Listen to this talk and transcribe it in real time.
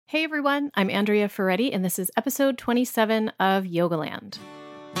Hey everyone, I'm Andrea Ferretti, and this is episode 27 of Yogaland.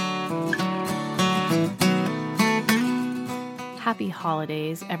 Happy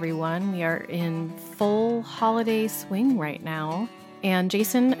holidays, everyone. We are in full holiday swing right now. And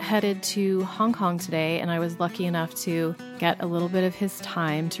Jason headed to Hong Kong today, and I was lucky enough to get a little bit of his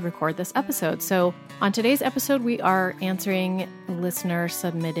time to record this episode. So on today's episode, we are answering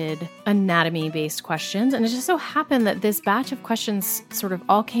listener-submitted anatomy-based questions. And it just so happened that this batch of questions sort of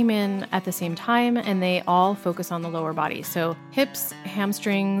all came in at the same time, and they all focus on the lower body. So hips,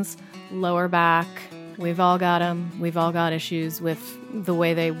 hamstrings, lower back, we've all got them. We've all got issues with the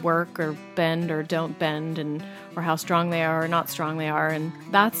way they work or bend or don't bend, and or how strong they are or not strong they are. And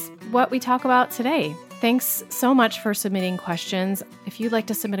that's what we talk about today. Thanks so much for submitting questions. If you'd like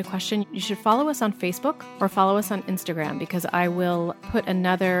to submit a question, you should follow us on Facebook or follow us on Instagram, because I will put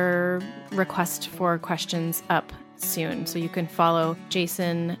another request for questions up soon. So you can follow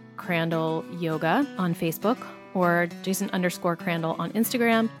Jason Crandall Yoga on Facebook, or Jason_Crandall on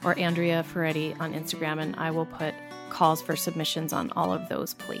Instagram, or Andrea Ferretti on Instagram, and I will put calls for submissions on all of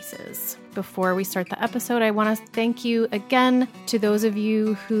those places. Before we start the episode, I want to thank you again to those of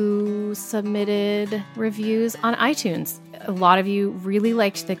you who submitted reviews on iTunes. A lot of you really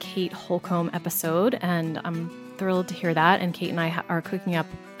liked the Kate Holcomb episode, and I'm thrilled to hear that. And Kate and I are cooking up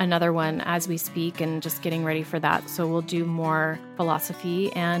another one as we speak and just getting ready for that. So we'll do more philosophy.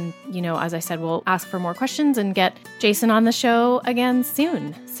 And, as I said, we'll ask for more questions and get Jason on the show again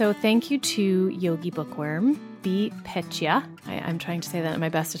soon. So thank you to Yogi Bookworm, B. Peccia, I'm trying to say that in my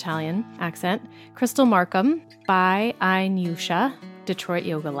best Italian accent, Crystal Markham, Bai Inusha, Detroit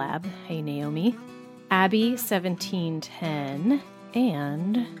Yoga Lab, hey Naomi, Abby 1710,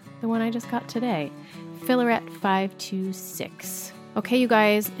 and the one I just got today, Fillaret 526. Okay, you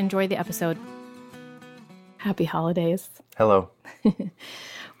guys, enjoy the episode. Happy holidays. Hello.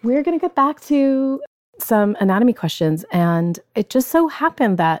 We're going to get back to some anatomy questions, and it just so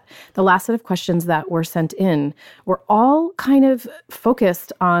happened that the last set of questions that were sent in were all kind of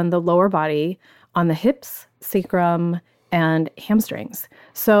focused on the lower body, on the hips, sacrum, and hamstrings.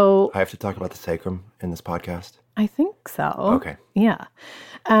 So I have to talk about the sacrum in this podcast? I think so. Okay. Yeah.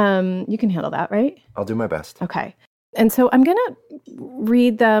 You can handle that, right? I'll do my best. Okay. And so I'm going to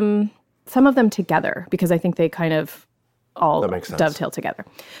read some of them together, because I think they kind of all dovetail together.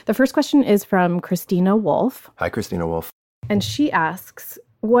 The first question is from Christina Wolf. Hi, Christina Wolf. And she asks,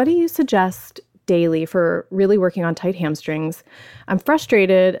 what do you suggest daily for really working on tight hamstrings? I'm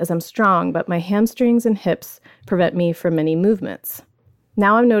frustrated as I'm strong, but my hamstrings and hips prevent me from many movements.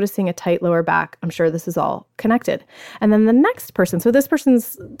 Now I'm noticing a tight lower back. I'm sure this is all connected. And then the next person, so this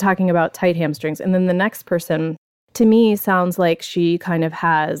person's talking about tight hamstrings, and then the next person, to me, sounds like she kind of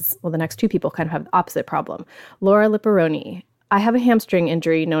has, the next two people kind of have the opposite problem. Laura Lipperoni. I have a hamstring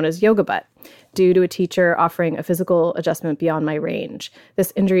injury known as yoga butt due to a teacher offering a physical adjustment beyond my range.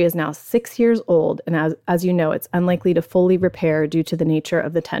 This injury is now 6 years old, and as you know, it's unlikely to fully repair due to the nature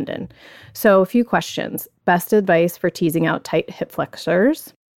of the tendon. So a few questions. Best advice for teasing out tight hip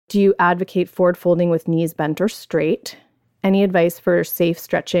flexors? Do you advocate forward folding with knees bent or straight? Any advice for safe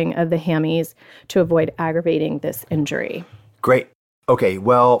stretching of the hammies to avoid aggravating this injury? Great. Okay,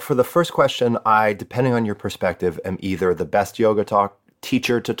 well, for the first question, I, depending on your perspective, am either the best yoga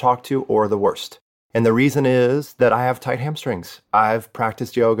teacher to talk to or the worst. And the reason is that I have tight hamstrings. I've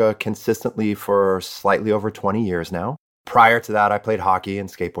practiced yoga consistently for slightly over 20 years now. Prior to that, I played hockey and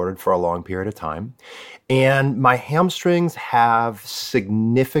skateboarded for a long period of time. And my hamstrings have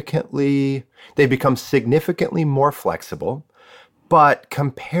they've become significantly more flexible. But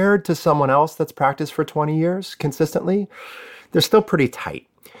compared to someone else that's practiced for 20 years consistently, they're still pretty tight.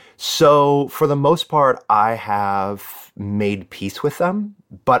 So for the most part, I have made peace with them.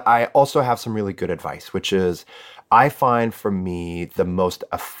 But I also have some really good advice, which is I find for me the most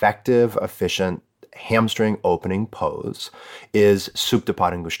effective, efficient hamstring opening pose is Supta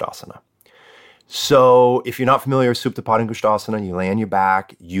Padangusthasana. So if you're not familiar with Supta Padangusthasana, you lay on your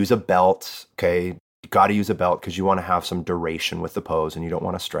back, use a belt, okay? You got to use a belt because you want to have some duration with the pose and you don't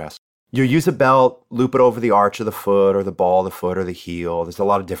want to stress. You use a belt, loop it over the arch of the foot or the ball of the foot or the heel. There's a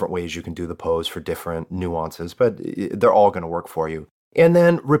lot of different ways you can do the pose for different nuances, but they're all going to work for you. And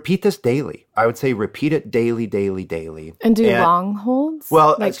then repeat this daily. I would say repeat it daily. And do long holds?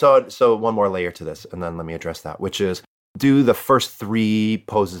 Well, so one more layer to this, and then let me address that, which is do the first 3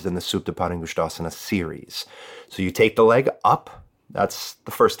 poses in the Supta Padangusthasana series. So you take the leg up, that's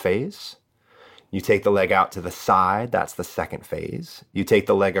the first phase. You take the leg out to the side, that's the second phase. You take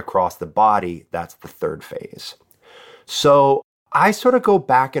the leg across the body, that's the third phase. So I sort of go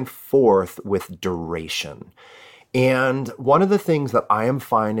back and forth with duration. And one of the things that I am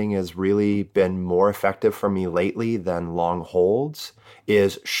finding has really been more effective for me lately than long holds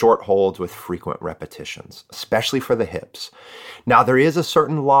is short holds with frequent repetitions, especially for the hips. Now, there is a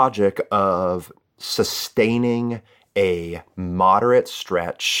certain logic of sustaining a moderate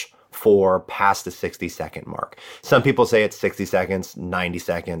stretch for past the 60-second mark. Some people say it's 60 seconds, 90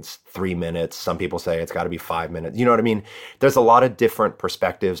 seconds, 3 minutes. Some people say it's got to be 5 minutes. You know what I mean? There's a lot of different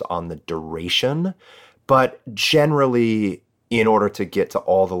perspectives on the duration, but generally, in order to get to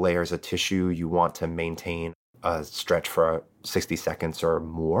all the layers of tissue, you want to maintain a stretch for 60 seconds or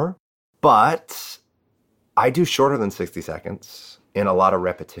more. But I do shorter than 60 seconds in a lot of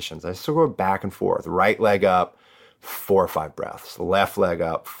repetitions. I still go back and forth, right leg up, 4 or 5 breaths, left leg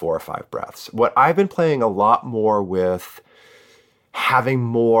up, 4 or 5 breaths. What I've been playing a lot more with having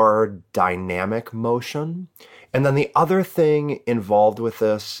more dynamic motion. And then the other thing involved with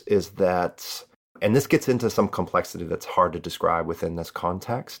this is that, and this gets into some complexity that's hard to describe within this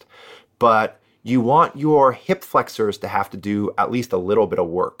context, but you want your hip flexors to have to do at least a little bit of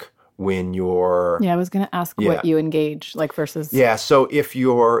work when you're... Yeah, I was going to ask what you engage, like versus... Yeah, so if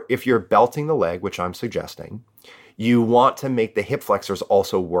you're belting the leg, which I'm suggesting, you want to make the hip flexors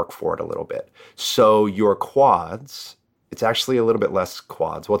also work for it a little bit. So your quads, it's actually a little bit less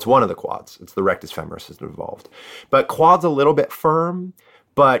quads. Well, it's one of the quads. It's the rectus femoris is involved. But quads a little bit firm,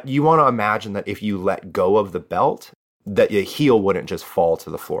 but you want to imagine that if you let go of the belt, that your heel wouldn't just fall to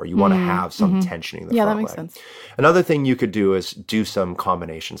the floor. You want to have some tensioning the front leg. Yeah, that makes sense. Another thing you could do is do some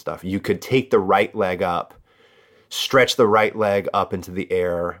combination stuff. You could take the right leg up, stretch the right leg up into the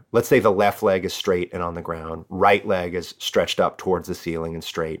air. Let's say the left leg is straight and on the ground. Right leg is stretched up towards the ceiling and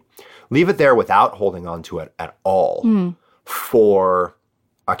straight. Leave it there without holding on to it at all for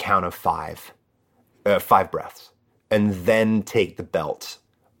a count of 5 breaths. And then take the belt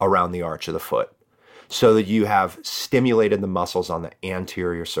around the arch of the foot so that you have stimulated the muscles on the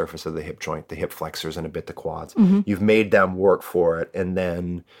anterior surface of the hip joint, the hip flexors and a bit the quads. You've made them work for it, and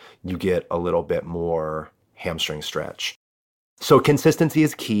then you get a little bit more hamstring stretch. So consistency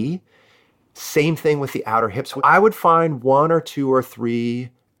is key. Same thing with the outer hips. I would find 1 or 2 or 3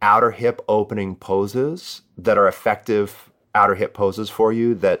 outer hip opening poses that are effective outer hip poses for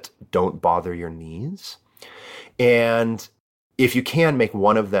you that don't bother your knees. And if you can, make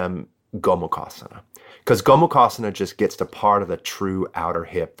one of them Gomukhasana. Because Gomukhasana just gets to part of the true outer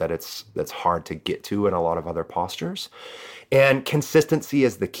hip that's hard to get to in a lot of other postures. And consistency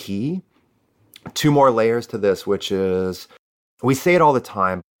is the key. 2 more layers to this, which is, we say it all the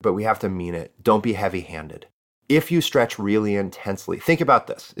time, but we have to mean it. Don't be heavy-handed. If you stretch really intensely, think about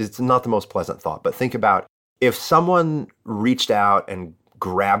this. It's not the most pleasant thought, but think about if someone reached out and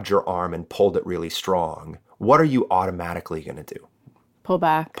grabbed your arm and pulled it really strong, what are you automatically going to do? Pull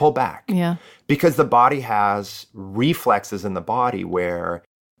back. Pull back. Yeah. Because the body has reflexes in the body where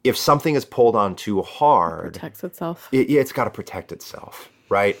if something is pulled on too hard, it protects itself. It's got to protect itself,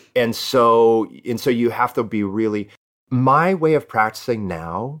 right? And so you have to be really... My way of practicing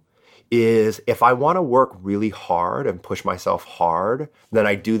now is if I want to work really hard and push myself hard, then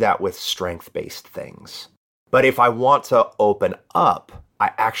I do that with strength-based things. But if I want to open up,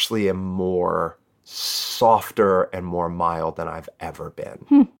 I actually am more softer and more mild than I've ever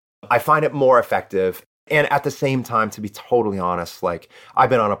been. I find it more effective. And at the same time, to be totally honest, like I've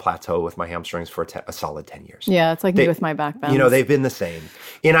been on a plateau with my hamstrings for a solid 10 years. Yeah, it's like me with my back bends. You know, they've been the same.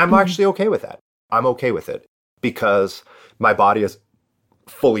 And I'm actually okay with that. I'm okay with it because my body is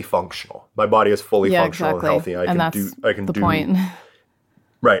fully functional. My body is fully functional and healthy. I can do the point.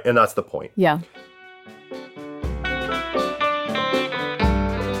 Right, and that's the point. Yeah.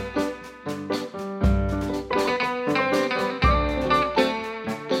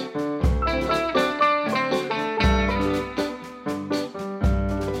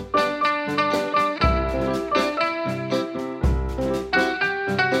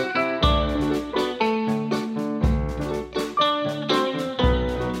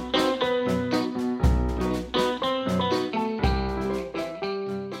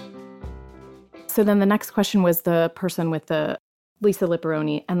 So then the next question was the person with the Lisa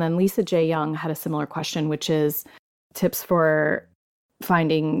Lipperoni, and then Lisa J. Young had a similar question, which is tips for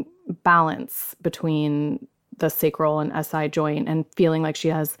finding balance between the sacral and SI joint and feeling like she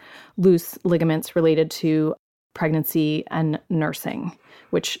has loose ligaments related to pregnancy and nursing,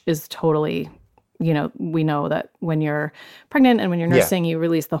 which is totally, you know, we know that when you're pregnant and when you're nursing, you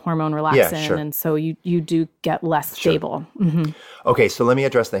release the hormone relaxin, and so you do get less stable. Okay, so let me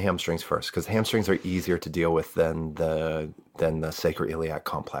address the hamstrings first, because hamstrings are easier to deal with than the sacroiliac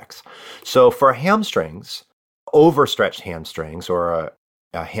complex. So for hamstrings, overstretched hamstrings or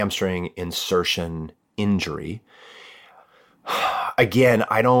a hamstring insertion injury. Again,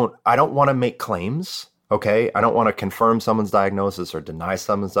 I don't want to make claims, okay? I don't want to confirm someone's diagnosis or deny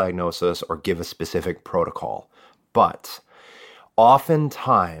someone's diagnosis or give a specific protocol. But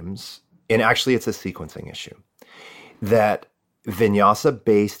oftentimes, and actually it's a sequencing issue, that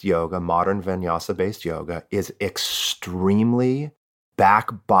vinyasa-based yoga, modern vinyasa-based yoga, is extremely back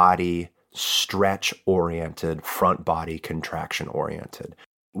body stretch-oriented, front body contraction-oriented.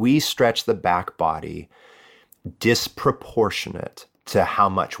 We stretch the back body disproportionate to how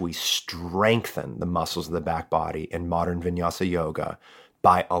much we strengthen the muscles of the back body in modern vinyasa yoga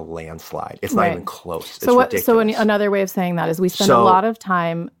by a landslide. It's not even close. It's ridiculous. So another way of saying that is we spend a lot of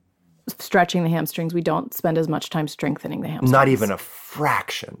time stretching the hamstrings. We don't spend as much time strengthening the hamstrings. Not even a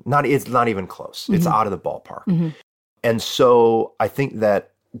fraction. It's not even close. It's out of the ballpark. And so I think that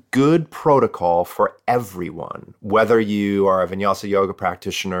good protocol for everyone, whether you are a vinyasa yoga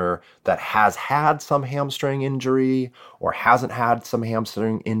practitioner that has had some hamstring injury or hasn't had some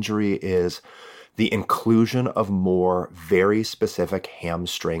hamstring injury, is the inclusion of more very specific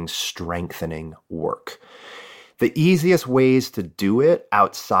hamstring strengthening work. The easiest ways to do it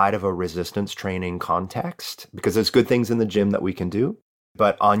outside of a resistance training context, because there's good things in the gym that we can do,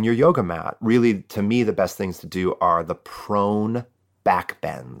 but on your yoga mat, really, to me, the best things to do are the prone back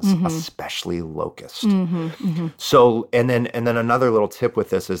bends, especially locust. So, and then another little tip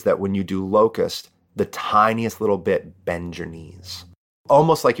with this is that when you do locust, the tiniest little bit, bend your knees.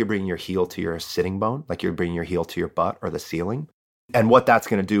 Almost like you're bringing your heel to your sitting bone, like you're bringing your heel to your butt or the ceiling. And what that's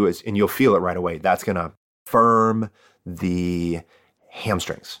going to do is, and you'll feel it right away, that's going to firm the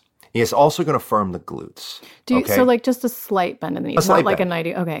hamstrings. It's also going to firm the glutes. So like just a slight bend in the knees, not like a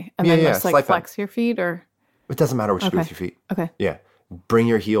 90. Okay. And then just like flex your feet, or? It doesn't matter what you do with your feet. Okay. Yeah. Bring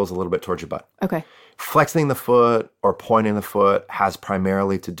your heels a little bit towards your butt. Okay. Flexing the foot or pointing the foot has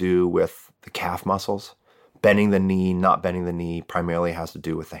primarily to do with the calf muscles. Bending the knee, not bending the knee, primarily has to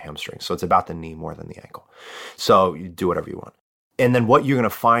do with the hamstring. So it's about the knee more than the ankle. So you do whatever you want. And then what you're going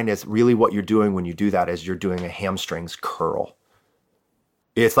to find is really what you're doing when you do that is you're doing a hamstrings curl.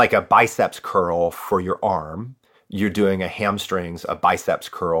 It's like a biceps curl for your arm. You're doing a biceps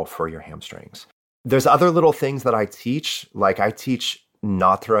curl for your hamstrings. There's other little things that I teach, like I teach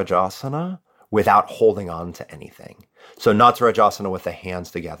Natarajasana without holding on to anything. So Natarajasana with the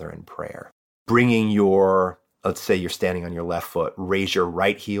hands together in prayer. Bringing let's say you're standing on your left foot, raise your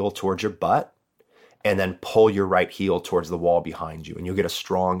right heel towards your butt, and then pull your right heel towards the wall behind you, and you'll get a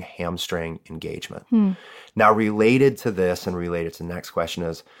strong hamstring engagement. Now, related to this and related to the next question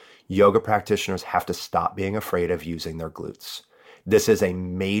is, yoga practitioners have to stop being afraid of using their glutes. This is a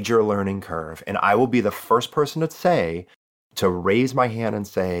major learning curve, and I will be the first person to raise my hand and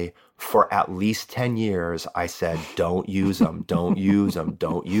say, for at least 10 years, I said, don't use them, don't use them,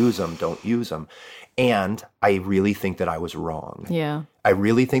 don't use them, don't use them. And I really think that I was wrong. Yeah. I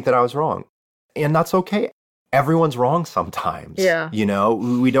really think that I was wrong. And that's okay. Everyone's wrong sometimes. Yeah. You know,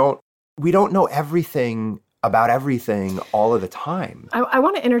 we don't know everything about everything all of the time. I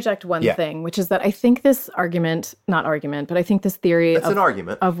want to interject one thing, which is that I think this but I think this theory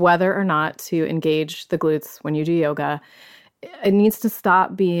of whether or not to engage the glutes when you do yoga, it needs to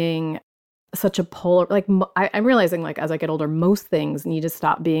stop being such a I'm realizing, like, as I get older, most things need to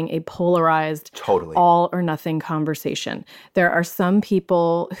stop being a polarized, all or nothing conversation. There are some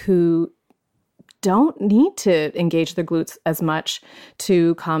people who don't need to engage their glutes as much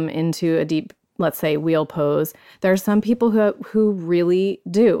to come into a deep, let's say, wheel pose. There are some people who really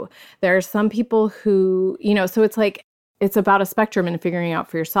do. There are some people who, so it's like, it's about a spectrum and figuring out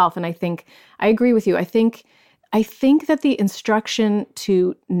for yourself. And I agree with you. I think that the instruction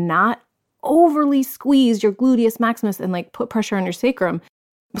to not overly squeeze your gluteus maximus and like put pressure on your sacrum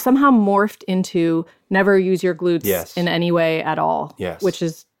somehow morphed into never use your glutes in any way at all. Yes. Which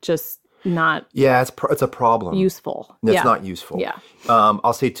is just not it's a problem. Useful. It's not useful. Yeah.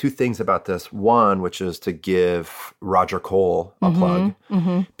 I'll say two things about this. One, which is to give Roger Cole a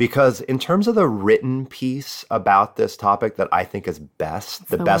plug. Because in terms of the written piece about this topic that I think is best,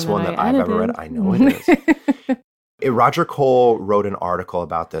 the best one that I've ever read, I know it is. Roger Cole wrote an article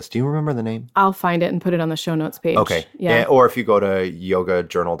about this. Do you remember the name? I'll find it and put it on the show notes page. Okay. Yeah. Or if you go to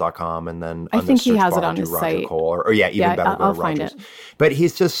yogajournal.com and then I think he has it on his Roger site. Cole, or even better, I'll go to find Rogers. it. But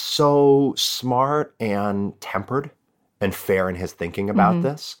he's just so smart and tempered and fair in his thinking about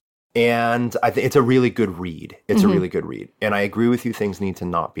this. And I think it's a really good read. It's a really good read. And I agree with you, things need to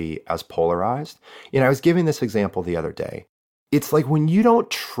not be as polarized. I was giving this example the other day. It's like when you don't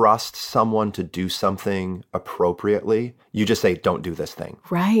trust someone to do something appropriately, you just say, don't do this thing.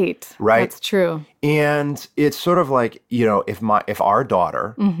 Right. Right? That's true. And it's sort of like, if our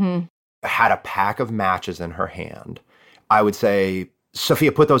daughter had a pack of matches in her hand, I would say,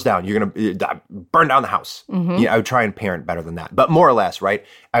 Sophia, put those down. You're going to burn down the house. You know, I would try and parent better than that. But more or less, right?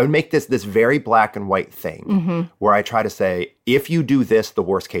 I would make this very black and white thing where I try to say, if you do this, the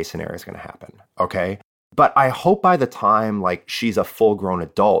worst case scenario is going to happen. Okay? But I hope by the time like she's a full-grown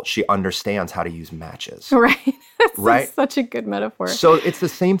adult, she understands how to use matches. Right. That's right? Such a good metaphor. So it's the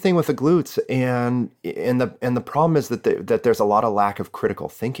same thing with the glutes. And the problem is that there's a lot of lack of critical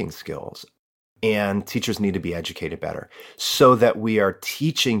thinking skills. And teachers need to be educated better so that we are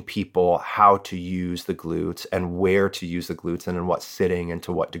teaching people how to use the glutes and where to use the glutes and in what sitting and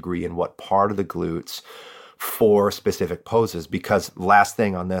to what degree and what part of the glutes for specific poses. Because last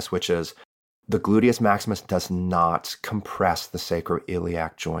thing on this, which is the gluteus maximus does not compress the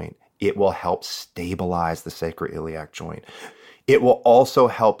sacroiliac joint. It will help stabilize the sacroiliac joint. It will also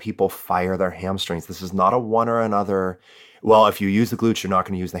help people fire their hamstrings. This is not a one or another. Well, if you use the glutes, you're not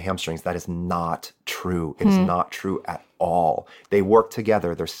going to use the hamstrings. That is not true. It is not true at all. They work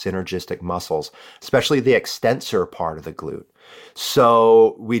together. They're synergistic muscles, especially the extensor part of the glute.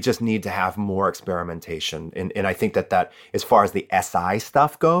 So we just need to have more experimentation. And I think that as far as the SI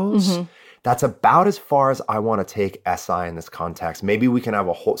stuff goes, that's about as far as I want to take SI in this context. Maybe we can have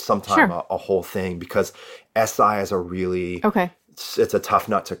a whole thing, because SI is a really... Okay. It's a tough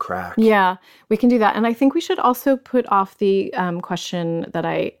nut to crack. Yeah, we can do that. And I think we should also put off the question that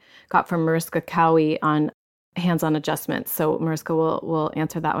I got from Mariska Cowie on hands-on adjustments. So Mariska will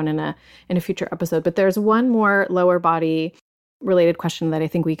answer that one in a future episode. But there's one more lower body related question that I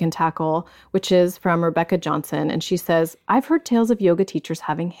think we can tackle, which is from Rebecca Johnson. And she says, I've heard tales of yoga teachers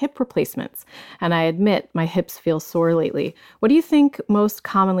having hip replacements, and I admit my hips feel sore lately. What do you think most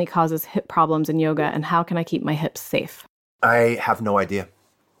commonly causes hip problems in yoga, and how can I keep my hips safe? I have no idea.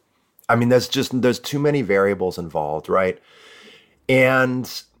 I mean, there's too many variables involved, right?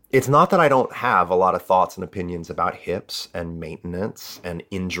 And it's not that I don't have a lot of thoughts and opinions about hips and maintenance and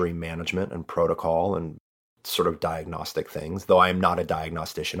injury management and protocol and sort of diagnostic things, though I am not a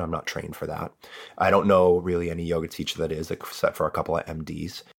diagnostician. I'm not trained for that. I don't know really any yoga teacher that is, except for a couple of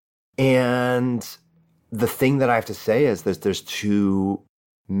MDs. And the thing that I have to say is there's too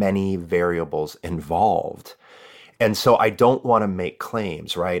many variables involved. And so I don't want to make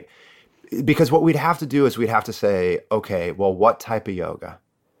claims, right? Because what we'd have to do is we'd have to say, okay, well, what type of yoga?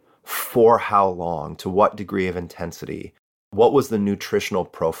 For how long? To what degree of intensity? What was the nutritional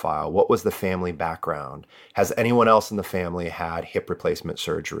profile? What was the family background? Has anyone else in the family had hip replacement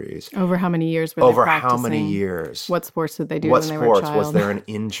surgeries? Over how many years were they practicing? Over how many years? What sports did they do when they were a child? What sports? Was there an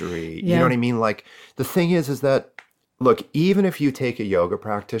injury? You know what I mean? Like, the thing is that, look, even if you take a yoga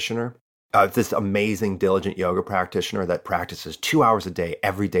practitioner, this amazing, diligent yoga practitioner that practices 2 hours a day,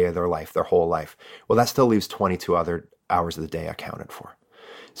 every day of their life, their whole life, well, that still leaves 22 other hours of the day accounted for.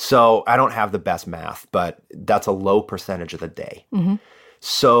 So I don't have the best math, but that's a low percentage of the day.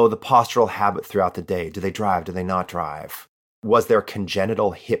 So the postural habit throughout the day, do they drive? Do they not drive? Was there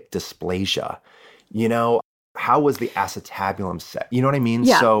congenital hip dysplasia? You know, how was the acetabulum set? You know what I mean?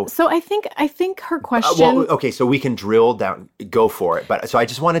 Yeah. So I think her question... okay, so we can drill down, go for it. But so I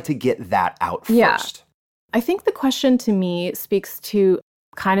just wanted to get that out first. I think the question to me speaks to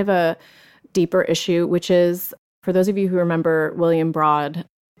kind of a deeper issue, which is, for those of you who remember William Broad,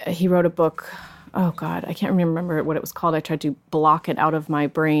 he wrote a book. Oh God, I can't remember what it was called. I tried to block it out of my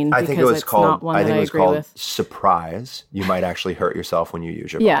brain because it's not one that I agree with. Surprise. You might actually hurt yourself when you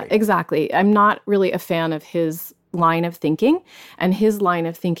use your body. Yeah, exactly. I'm not really a fan of his line of thinking. And his line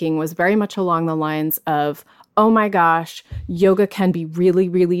of thinking was very much along the lines of, oh my gosh, yoga can be really,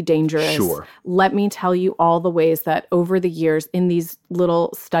 really dangerous. Sure. Let me tell you all the ways that over the years in these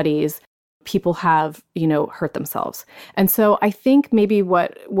little studies, people have, hurt themselves. And so I think maybe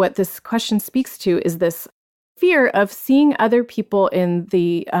what this question speaks to is this fear of seeing other people in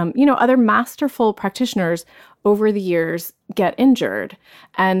the, other masterful practitioners over the years get injured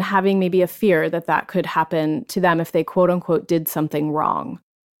and having maybe a fear that could happen to them if they quote unquote did something wrong.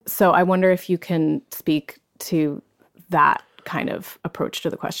 So I wonder if you can speak to that kind of approach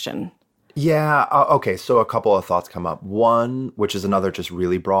to the question. Yeah. Okay. So a couple of thoughts come up. One, which is another just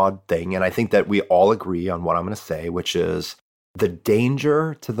really broad thing. And I think that we all agree on what I'm going to say, which is the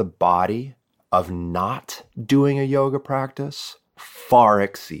danger to the body of not doing a yoga practice far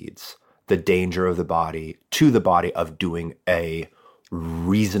exceeds the danger of the body of doing a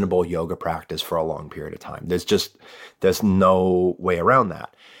reasonable yoga practice for a long period of time. There's no way around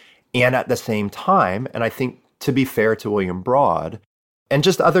that. And at the same time, and I think to be fair to William Broad, and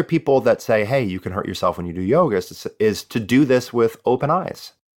just other people that say, hey, you can hurt yourself when you do yoga, is to do this with open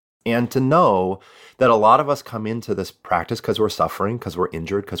eyes. And to know that a lot of us come into this practice because we're suffering, because we're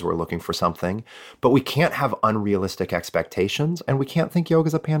injured, because we're looking for something, but we can't have unrealistic expectations and we can't think yoga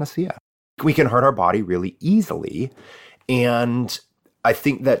is a panacea. We can hurt our body really easily. And I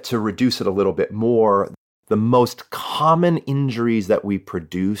think that to reduce it a little bit more, the most common injuries that we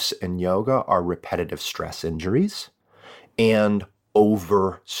produce in yoga are repetitive stress injuries and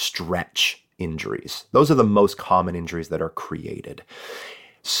overstretch injuries. Those are the most common injuries that are created.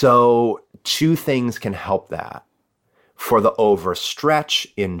 So 2 things can help that. For the overstretch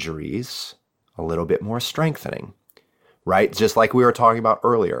injuries, a little bit more strengthening, right? Just like we were talking about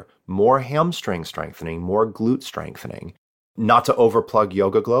earlier, more hamstring strengthening, more glute strengthening. Not to overplug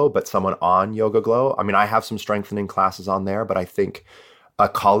Yoga Glow, but someone on Yoga Glow. I mean, I have some strengthening classes on there, but I think a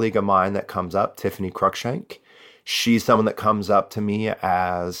colleague of mine that comes up, Tiffany Cruikshank, she's someone that comes up to me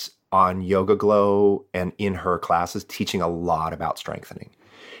as on Yoga Glow and in her classes teaching a lot about strengthening.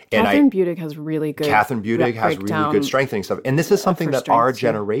 And Catherine Budig has really good good strengthening stuff. And this is something that our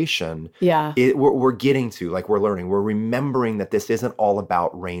generation, we're getting to, like we're learning. We're remembering that this isn't all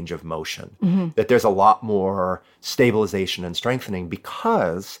about range of motion, that there's a lot more stabilization and strengthening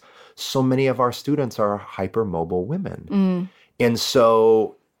because so many of our students are hypermobile women. And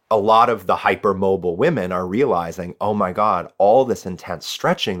so a lot of the hypermobile women are realizing, oh my God, all this intense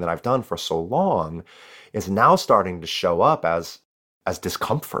stretching that I've done for so long is now starting to show up as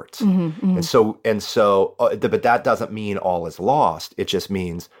discomfort. And so, but that doesn't mean all is lost. It just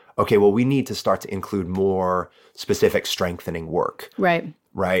means, okay, well, we need to start to include more specific strengthening work. Right.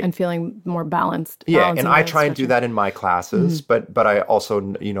 And feeling more balanced. Yeah. And I try and do that in my classes, but I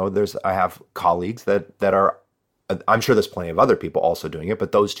also, I have colleagues that are, I'm sure there's plenty of other people also doing it,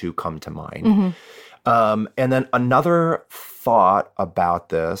 but those 2 come to mind. And then another thought about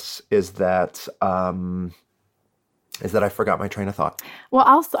this is that I forgot my train of thought.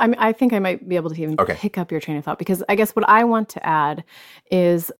 Well, I think I might be able to even pick up your train of thought, because I guess what I want to add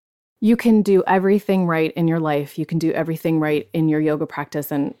is you can do everything right in your life. You can do everything right in your yoga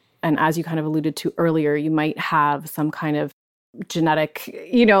practice. And as you kind of alluded to earlier, you might have some kind of genetic,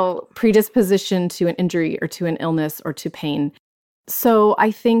 predisposition to an injury or to an illness or to pain. So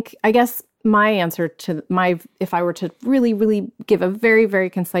I guess my answer to if I were to really, really give a very, very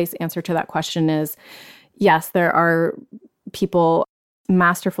concise answer to that question is, yes, there are people,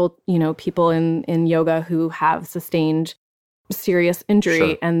 masterful, people in yoga who have sustained serious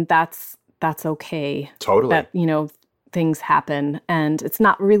injury, and that's okay. Totally. That, things happen, and it's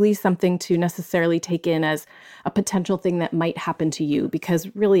not really something to necessarily take in as a potential thing that might happen to you, because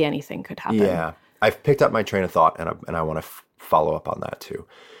really anything could happen. Yeah. I've picked up my train of thought, and I want to follow up on that too.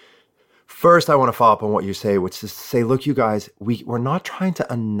 First, I want to follow up on what you say, which is to say, look, you guys, we're not trying to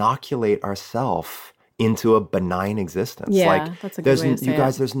inoculate ourselves into a benign existence. Yeah, that's a good way to say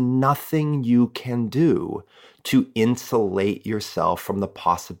it. There's nothing you can do to insulate yourself from the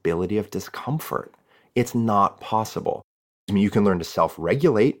possibility of discomfort. It's not possible. I mean, you can learn to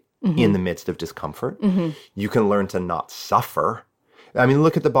self-regulate in the midst of discomfort. You can learn to not suffer. I mean,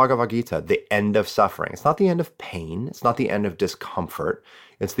 look at the Bhagavad Gita, the end of suffering. It's not the end of pain. It's not the end of discomfort.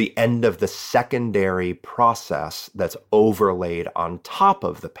 It's the end of the secondary process that's overlaid on top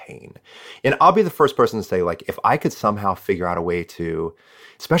of the pain. And I'll be the first person to say, like, if I could somehow figure out a way to,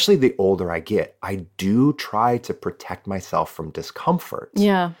 especially the older I get, I do try to protect myself from discomfort.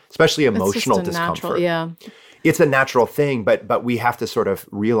 Yeah. Especially emotional discomfort. It's a natural thing, but we have to sort of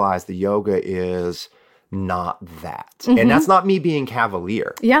realize the yoga is not that. And that's not me being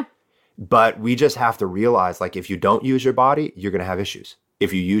cavalier. Yeah. But we just have to realize, like, if you don't use your body, you're going to have issues.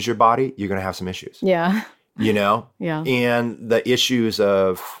 If you use your body, you're going to have some issues. Yeah. Yeah. And the issues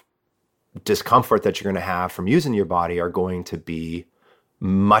of discomfort that you're going to have from using your body are going to be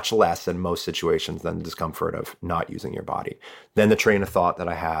much less in most situations than the discomfort of not using your body. Then the train of thought that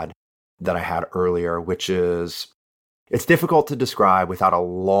I had earlier, which is, it's difficult to describe without a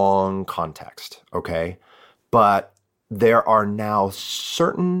long context, okay? But there are now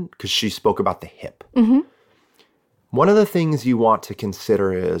certain, because she spoke about the hip. One of the things you want to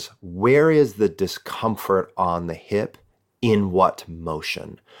consider is, where is the discomfort on the hip in what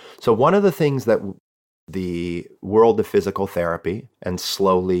motion? So one of the things that the world of physical therapy, and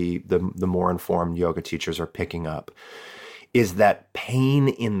slowly the more informed yoga teachers are picking up, is that pain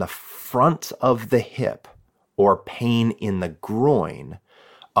in the front of the hip or pain in the groin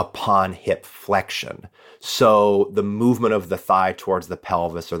upon hip flexion. So the movement of the thigh towards the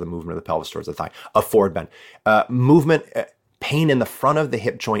pelvis, or the movement of the pelvis towards the thigh, a forward bend. Pain in the front of the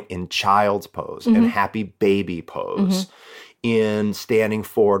hip joint in child's pose and happy baby pose, in standing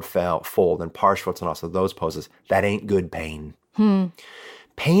forward fold and Parshvottanasana, those poses, that ain't good pain.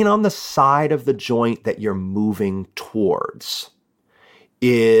 Pain on the side of the joint that you're moving towards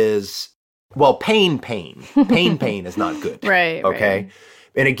is, well, pain is not good. Right. Okay. Right.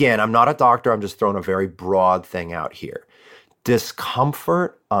 And again, I'm not a doctor. I'm just throwing a very broad thing out here.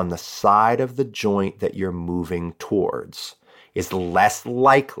 Discomfort on the side of the joint that you're moving towards is less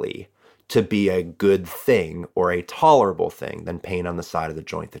likely to be a good thing or a tolerable thing than pain on the side of the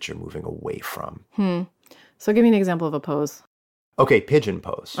joint that you're moving away from. So give me an example of a pose. Okay, pigeon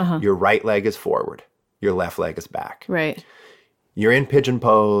pose. Your right leg is forward. Your left leg is back. Right. You're in pigeon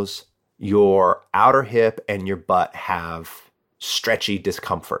pose. Your outer hip and your butt have stretchy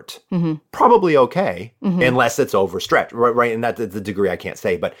discomfort. Probably okay, unless it's overstretched, right? And that's the degree I can't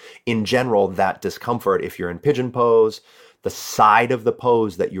say. But in general, that discomfort, if you're in pigeon pose, the side of the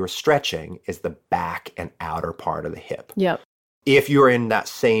pose that you're stretching is the back and outer part of the hip. Yep. If you're in that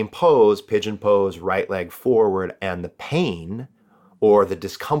same pose, pigeon pose, right leg forward, and the pain or the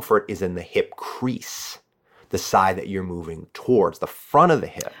discomfort is in the hip crease, the side that you're moving towards, the front of the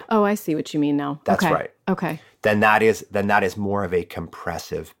hip. Oh, I see what you mean now. That's okay. right. Okay. Then that is more of a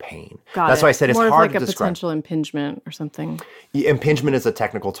compressive pain. That's why I said it's more hard of like to a describe. Potential impingement or something. Impingement is a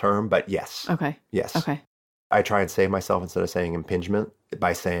technical term, but yes. Okay. Yes. Okay. I try and save myself instead of saying impingement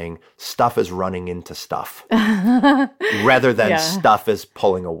by saying stuff is running into stuff rather than stuff is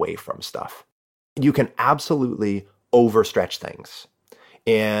pulling away from stuff. You can absolutely overstretch things.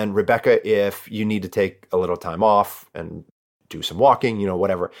 And Rebecca, if you need to take a little time off and do some walking,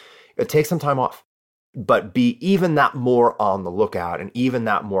 whatever, take some time off. But be even that more on the lookout and even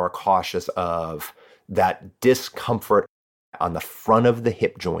that more cautious of that discomfort on the front of the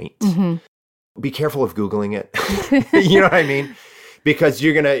hip joint. Be careful of Googling it. You know what I mean? Because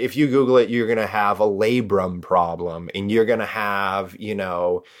if you Google it, you're going to have a labrum problem and you're going to have,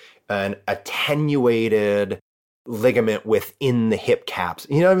 an attenuated ligament within the hip caps.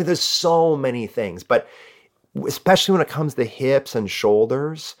 There's so many things, but especially when it comes to hips and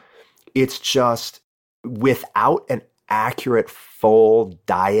shoulders, it's just without an accurate full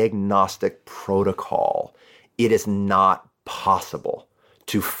diagnostic protocol, it is not possible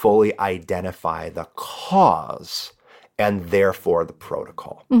to fully identify the cause and therefore the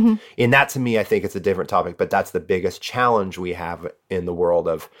protocol. And that, to me, I think it's a different topic, but that's the biggest challenge we have in the world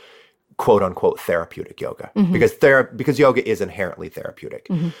of quote unquote therapeutic yoga, because yoga is inherently therapeutic.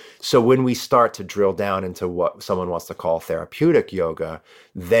 So when we start to drill down into what someone wants to call therapeutic yoga,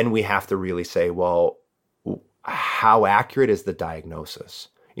 then we have to really say, well, how accurate is the diagnosis?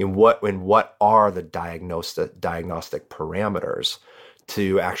 And what are the diagnostic parameters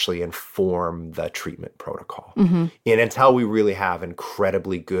to actually inform the treatment protocol? And until we really have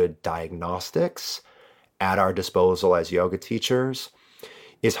incredibly good diagnostics at our disposal as yoga teachers,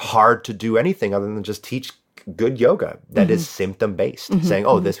 it's hard to do anything other than just teach good yoga that is symptom-based, saying,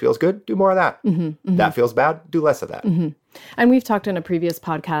 oh, this feels good, do more of that. That feels bad, do less of that. And we've talked in a previous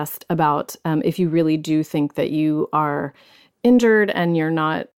podcast about if you really do think that you are injured and you're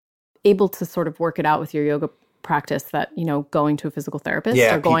not able to sort of work it out with your yoga practice, that, going to a physical therapist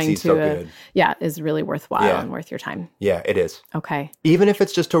or going to is really worthwhile and worth your time. Yeah, it is. Okay. Even if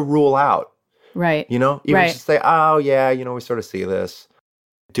it's just to rule out. Right. Even just say, oh, yeah, we sort of see this.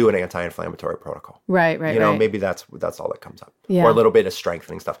 Do an anti-inflammatory protocol. Right. Maybe that's all that comes up. Or a little bit of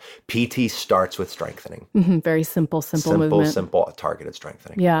strengthening stuff. PT starts with strengthening. Very simple movement. Simple targeted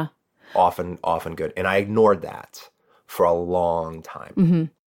strengthening. Yeah. Often good. And I ignored that for a long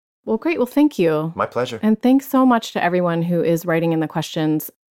time. Well, great. Well, thank you. My pleasure. And thanks so much to everyone who is writing in the questions.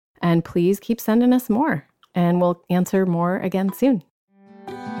 And please keep sending us more, and we'll answer more again soon.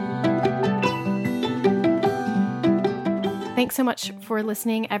 Thanks so much for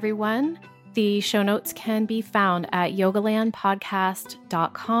listening, everyone. The show notes can be found at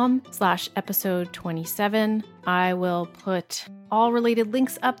yogalandpodcast.com/episode 27. I will put all related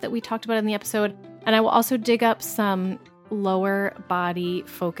links up that we talked about in the episode, and I will also dig up some lower body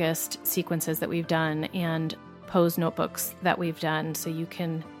focused sequences that we've done and pose notebooks that we've done, so you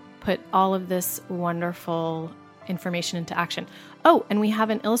can put all of this wonderful information into action. Oh, and we have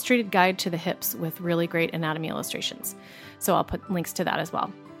an illustrated guide to the hips with really great anatomy illustrations. So I'll put links to that as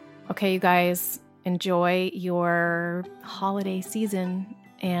well. Okay, you guys, enjoy your holiday season.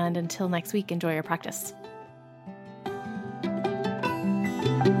 And until next week, enjoy your practice.